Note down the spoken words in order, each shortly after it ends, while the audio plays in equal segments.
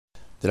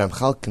The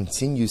Ramchal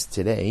continues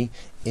today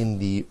in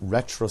the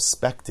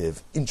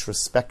retrospective,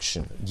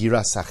 introspection,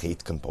 Yiras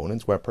HaChet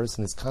component, where a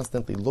person is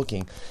constantly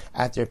looking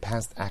at their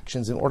past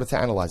actions in order to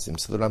analyze them.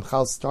 So the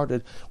Ramchal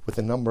started with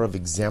a number of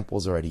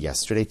examples already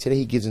yesterday. Today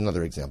he gives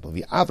another example.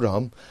 The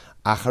Avraham,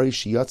 Achari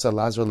Shiyatza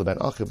Lazar Leben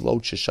Achiv Lo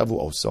Sheshavu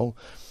Oso,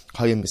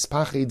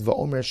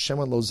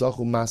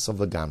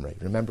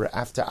 Remember,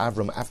 after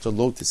Avram, after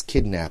Lot is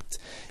kidnapped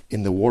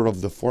in the war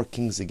of the 4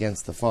 kings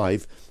against the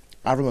 5,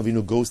 Avram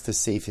Avinu goes to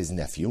save his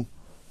nephew.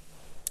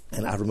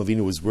 And Avram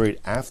Avinu was worried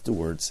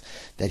afterwards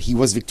that he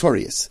was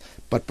victorious.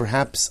 But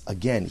perhaps,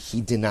 again,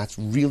 he did not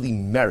really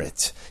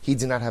merit. He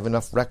did not have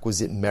enough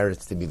requisite merit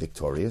to be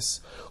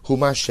victorious.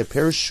 Huma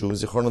shepershu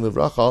zichrono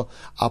livracha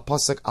al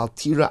pasuk al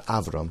tira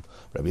Avram.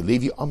 Rabbi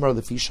Levi Amar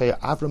lefishaya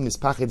Avram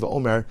mispached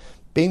va'omer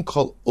ben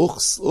kol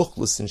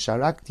uchlusin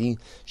sharakti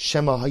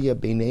shema haya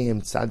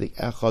beinehem tzadik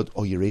echad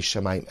o yirei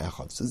shamayim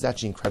echad. So this is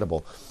actually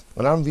incredible.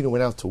 When Avram Avinu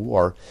went out to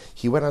war,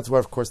 he went out to war,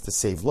 of course, to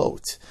save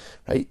Lot,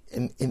 right?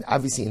 And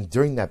obviously,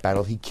 during that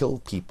battle, he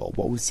killed people.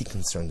 What was he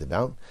concerned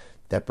about?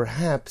 That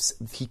perhaps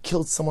he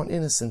killed someone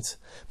innocent.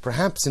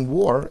 Perhaps in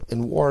war,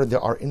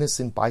 there are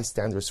innocent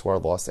bystanders who are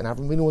lost, and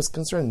Avram Avinu was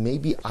concerned,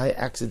 maybe I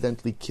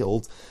accidentally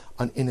killed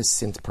an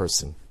innocent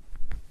person.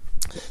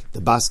 The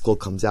Baskol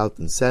comes out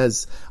and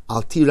says,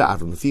 Al tira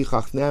Avram,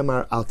 Fichach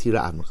Ne'amar, Al tira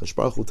Avram. Chashon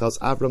Baruch Hu tells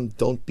Avram,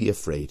 don't be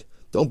afraid.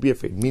 Don't be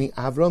afraid. Meaning,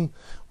 Avram,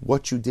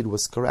 what you did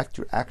was correct.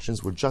 Your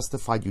actions were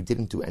justified. You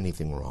didn't do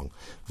anything wrong.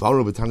 When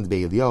a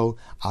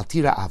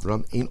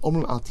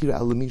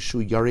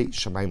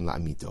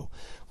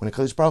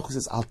Kadosh Baruch Hu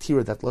says Al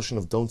Tira, that lashon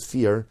of don't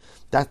fear,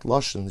 that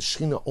lashon, the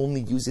Shekhinah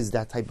only uses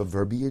that type of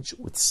verbiage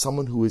with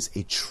someone who is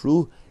a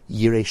true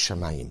Yirei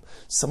Shamayim,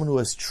 someone who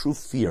has true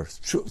fear,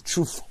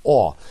 true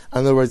awe. In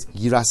other words,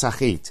 Yiras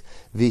HaChet.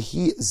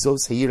 V'hi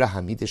zos ha'yira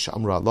hamideh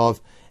she'amru alav.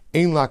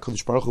 And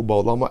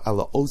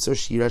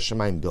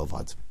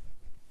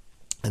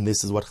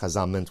this is what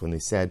Chazal meant when they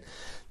said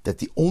that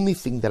the only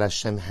thing that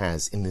Hashem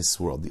has in this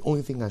world, the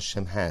only thing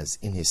Hashem has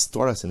in His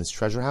Torah, in His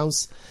treasure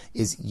house,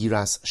 is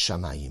Yiras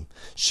Shamayim.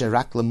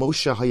 Sherak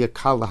leMoshe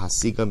hayakal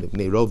lahasiga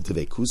mipnei rov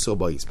devekuso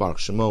ba'yisbarach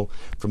shemo.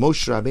 For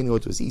Moshe Rabbeinu,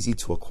 it was easy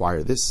to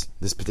acquire this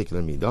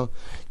particular midah.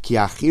 Ki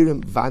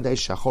achirim vadei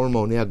shachor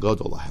monei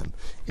gadol lahem.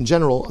 In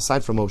general,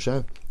 aside from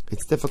Moshe,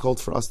 it's difficult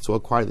for us to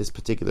acquire this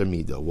particular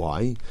midah.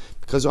 Why?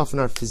 Because often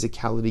our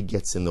physicality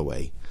gets in the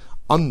way.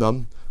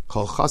 Annam,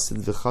 kol chasid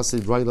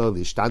v'chasid rayla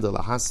l'ishtadel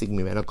lahasig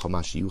mimena kol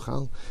ma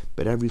sheyuchal.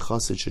 But every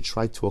chasid should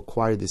try to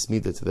acquire this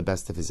midah to the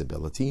best of his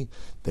ability.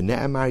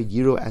 V'ne'emar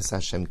yiru es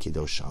Hashem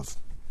kidoshav.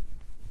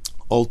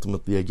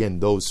 Ultimately, again,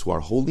 those who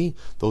are holy,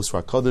 those who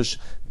are Kodesh,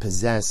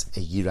 possess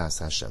a Yiras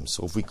Hashem.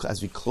 So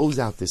as we close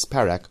out this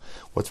parak,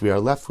 what we are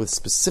left with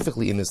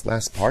specifically in this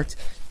last part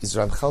is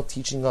Ramchal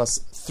teaching us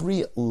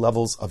 3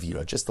 levels of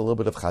Yira, just a little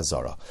bit of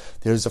Chazara.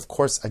 There's, of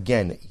course,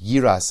 again,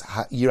 Yiras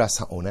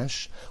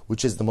HaOnesh,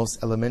 which is the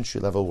most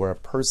elementary level where a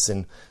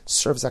person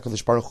serves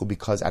HaKadosh Baruch Hu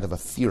because out of a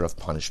fear of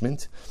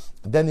punishment.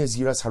 Then there's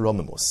Yiras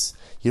HaRomimus.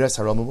 Yiras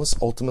HaRomimus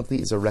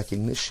ultimately is a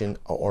recognition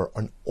or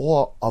an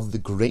awe of the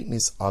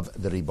greatness of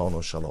the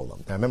Ribono Shel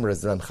Olam. Now remember,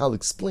 as the Ramchal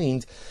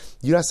explained,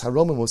 Yiras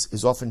HaRomimus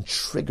is often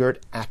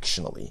triggered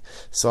actionally.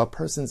 So a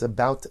person's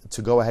about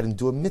to go ahead and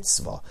do a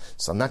mitzvah.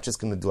 So I'm not just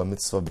going to do a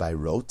mitzvah by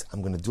rote,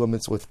 I'm going to do a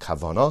mitzvah with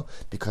kavanah,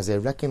 because I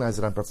recognize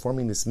that I'm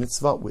performing this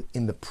mitzvah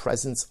in the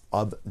presence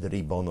of the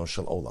Ribono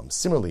Shel Olam.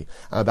 Similarly,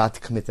 I'm about to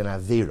commit an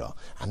Aveira.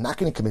 I'm not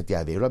going to commit the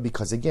Aveira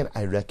because, again,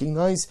 I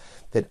recognize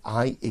that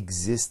I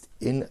exist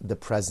in the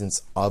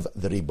presence of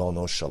the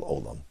Ribono Shel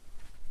Olam.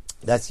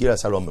 That's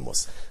Yiras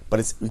HaRomimus. But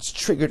it's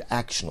triggered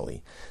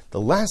actionally.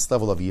 The last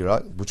level of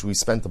Yira, which we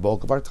spent the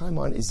bulk of our time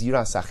on, is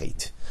Yiras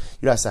HaChet.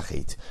 Yiras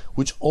HaChet,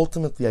 which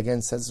ultimately,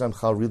 again, says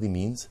Ramchal, really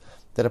means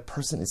that a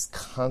person is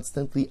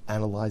constantly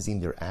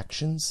analyzing their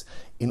actions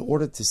in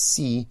order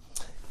to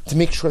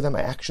make sure that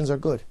my actions are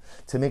good,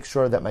 to make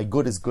sure that my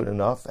good is good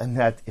enough, and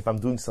that if I'm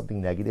doing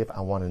something negative,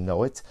 I want to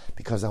know it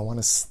because I want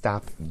to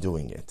stop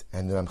doing it.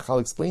 And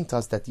Ramchal explained to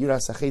us that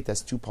Yiras HaChet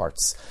has 2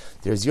 parts.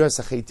 There's Yiras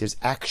HaChet, there's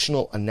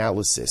actional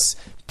analysis,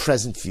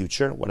 present,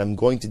 future, what I'm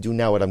going to do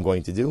now, what I'm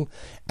going to do.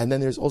 And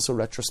then there's also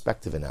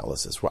retrospective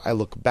analysis, where I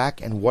look back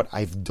and what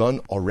I've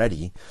done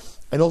already,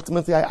 and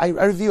ultimately I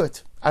review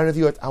it. I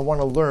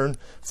want to learn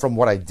from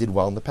what I did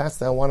well in the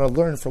past, and I want to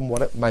learn from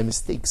my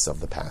mistakes of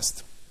the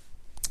past.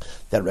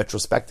 That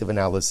retrospective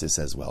analysis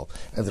as well.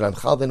 And the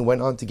Ramchal then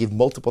went on to give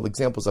multiple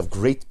examples of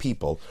great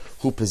people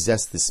who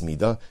possess this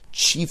midah,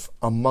 chief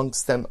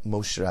amongst them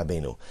Moshe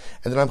Rabbeinu.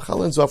 And the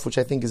Ramchal ends off, which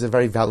I think is a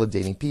very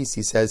validating piece.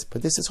 He says,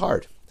 but this is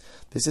hard.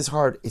 This is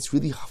hard. It's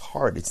really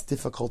hard. It's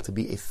difficult to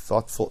be a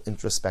thoughtful,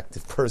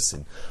 introspective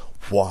person.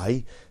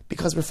 Why?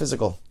 Because we're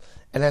physical.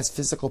 And as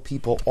physical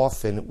people,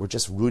 often we're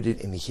just rooted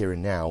in the here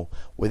and now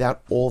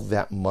without all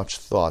that much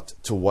thought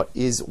to what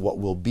is, what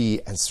will be,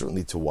 and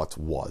certainly to what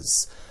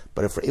was.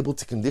 But if we're able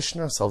to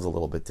condition ourselves a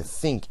little bit to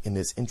think in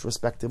this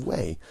introspective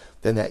way,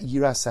 then that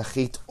yiras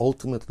hachet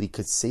ultimately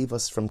could save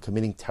us from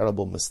committing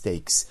terrible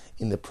mistakes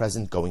in the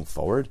present going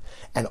forward,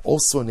 and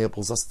also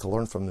enables us to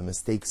learn from the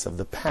mistakes of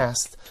the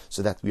past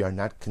so that we are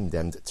not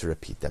condemned to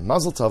repeat them.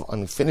 Mazel tov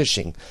on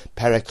finishing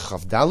Perek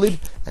Chav Dalid,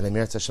 and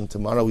Emir Hashem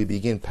tomorrow we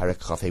begin Perek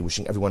Chav Hey.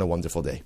 Wishing everyone a wonderful day.